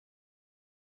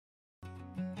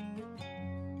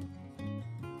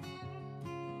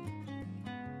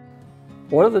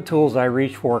One of the tools I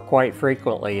reach for quite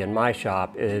frequently in my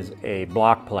shop is a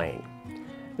block plane.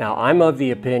 Now, I'm of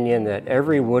the opinion that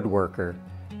every woodworker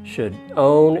should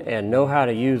own and know how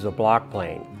to use a block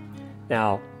plane.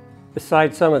 Now,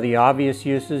 besides some of the obvious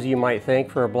uses you might think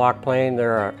for a block plane,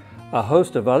 there are a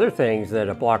host of other things that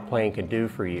a block plane can do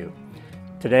for you.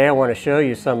 Today I want to show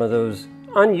you some of those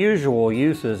unusual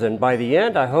uses, and by the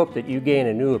end I hope that you gain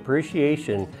a new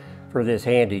appreciation for this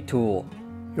handy tool.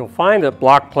 You'll find that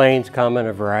block planes come in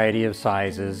a variety of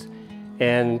sizes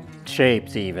and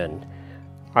shapes even.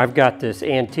 I've got this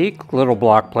antique little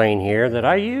block plane here that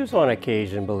I use on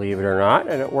occasion, believe it or not,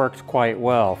 and it works quite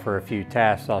well for a few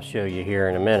tasks I'll show you here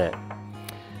in a minute.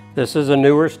 This is a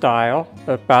newer style,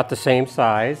 about the same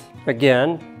size.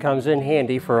 Again, comes in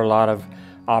handy for a lot of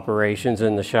operations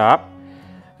in the shop.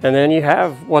 And then you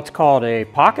have what's called a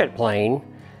pocket plane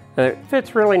that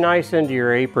fits really nice into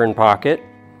your apron pocket,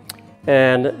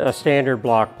 and a standard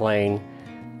block plane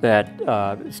that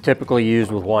is typically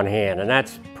used with one hand. And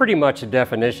that's pretty much the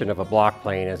definition of a block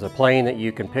plane, is a plane that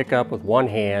you can pick up with one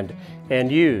hand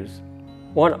and use.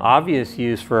 One obvious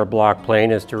use for a block plane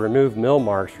is to remove mill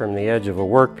marks from the edge of a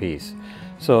workpiece.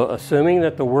 So assuming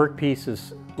that the workpiece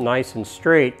is nice and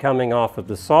straight coming off of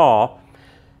the saw,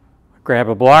 grab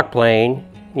a block plane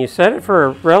and you set it for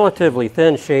a relatively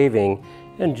thin shaving,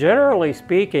 and generally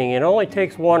speaking it only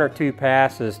takes 1 or 2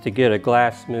 passes to get a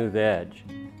glass smooth edge.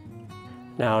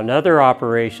 Now, another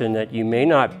operation that you may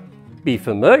not be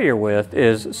familiar with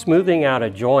is smoothing out a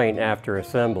joint after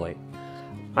assembly.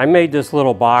 I made this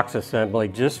little box assembly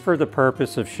just for the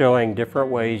purpose of showing different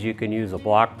ways you can use a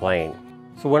block plane.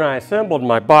 So when I assembled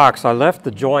my box, I left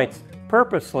the joints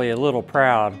purposely a little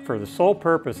proud for the sole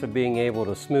purpose of being able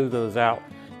to smooth those out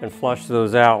and flush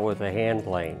those out with a hand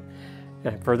plane.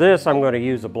 And for this, I'm going to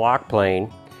use a block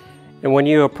plane. And when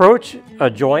you approach a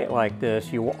joint like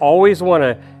this, you always want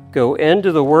to go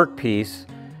into the workpiece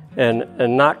and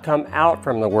not come out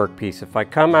from the workpiece. If I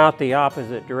come out the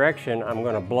opposite direction, I'm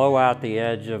going to blow out the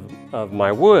edge of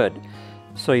my wood.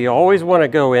 So you always want to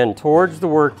go in towards the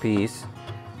workpiece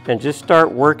and just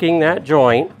start working that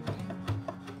joint.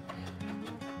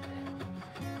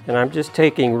 And I'm just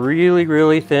taking really,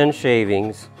 really thin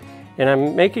shavings, and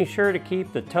I'm making sure to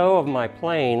keep the toe of my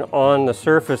plane on the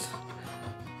surface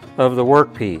of the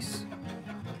workpiece.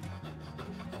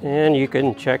 And you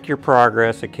can check your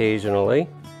progress occasionally.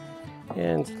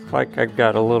 And it's like I've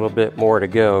got a little bit more to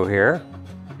go here.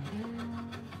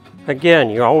 Again,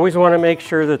 you always want to make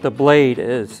sure that the blade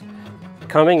is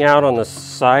coming out on the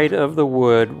side of the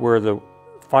wood where the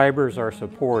fibers are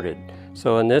supported.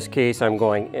 So in this case, I'm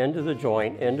going into the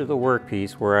joint, into the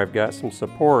workpiece where I've got some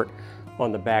support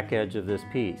on the back edge of this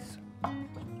piece.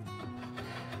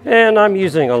 And I'm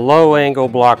using a low angle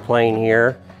block plane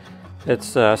here.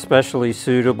 It's especially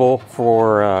suitable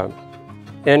for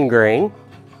end grain.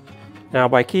 Now,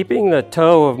 by keeping the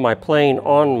toe of my plane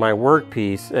on my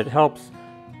workpiece, it helps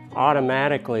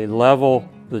automatically level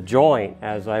the joint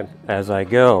as I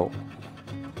go.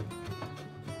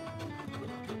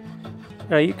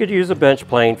 Now, you could use a bench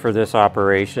plane for this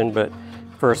operation, but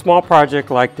for a small project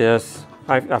like this,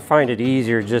 I find it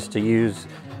easier just to use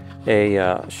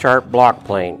a sharp block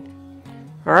plane.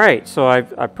 All right, so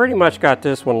I've pretty much got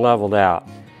this one leveled out.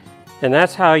 And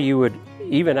that's how you would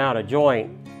even out a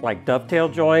joint, like dovetail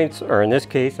joints, or in this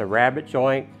case, a rabbet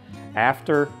joint,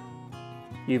 after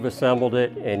you've assembled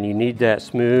it and you need that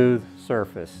smooth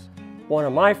surface. One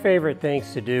of my favorite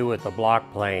things to do with the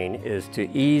block plane is to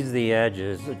ease the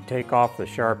edges and take off the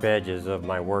sharp edges of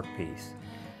my workpiece.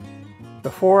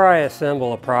 Before I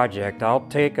assemble a project, I'll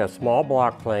take a small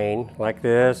block plane like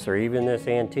this, or even this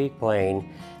antique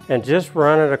plane, and just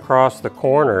run it across the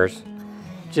corners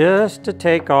just to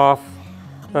take off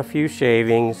a few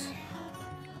shavings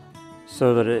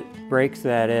so that it breaks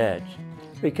that edge.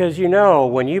 Because you know,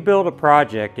 when you build a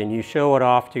project and you show it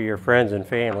off to your friends and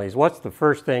families, what's the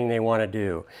first thing they want to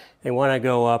do? They want to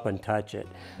go up and touch it.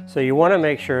 So you want to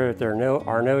make sure that there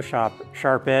are no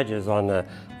sharp edges on the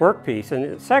workpiece.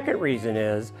 And the second reason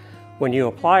is, when you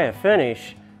apply a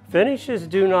finish, finishes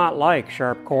do not like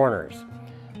sharp corners.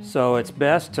 So it's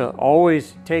best to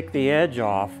always take the edge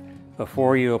off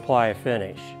before you apply a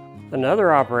finish.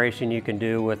 Another operation you can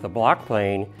do with the block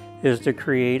plane is to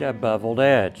create a beveled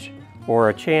edge, or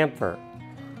a chamfer.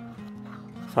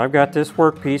 So I've got this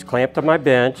workpiece clamped to my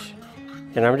bench,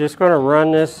 and I'm just going to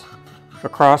run this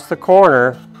across the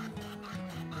corner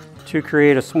to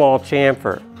create a small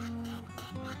chamfer.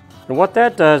 And what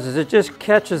that does is it just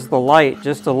catches the light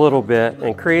just a little bit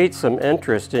and creates some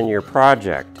interest in your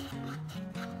project.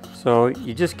 So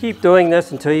you just keep doing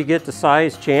this until you get the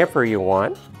size chamfer you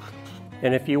want.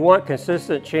 And if you want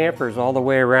consistent chamfers all the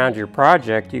way around your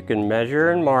project, you can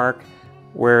measure and mark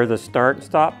where the start and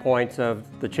stop points of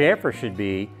the chamfer should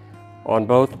be on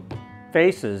both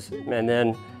faces, and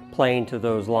then plane to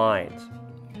those lines.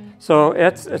 So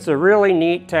it's a really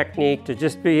neat technique to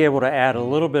just be able to add a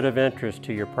little bit of interest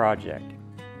to your project.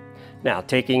 Now,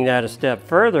 taking that a step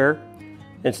further,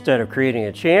 instead of creating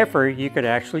a chamfer, you could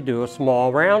actually do a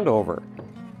small round over.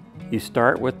 You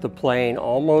start with the plane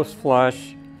almost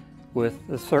flush with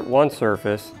one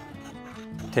surface,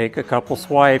 take a couple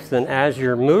swipes, and as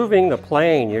you're moving the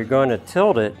plane, you're going to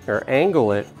tilt it or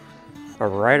angle it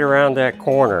right around that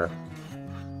corner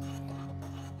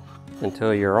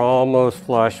until you're almost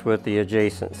flush with the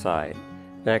adjacent side.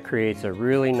 That creates a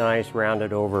really nice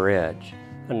rounded over edge.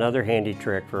 Another handy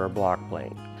trick for a block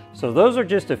plane. So those are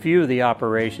just a few of the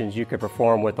operations you could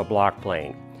perform with a block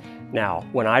plane. Now,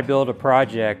 when I build a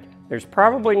project, there's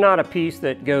probably not a piece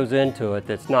that goes into it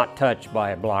that's not touched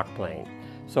by a block plane.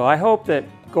 So I hope that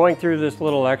going through this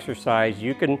little exercise,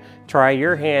 you can try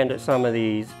your hand at some of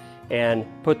these and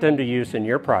put them to use in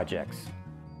your projects.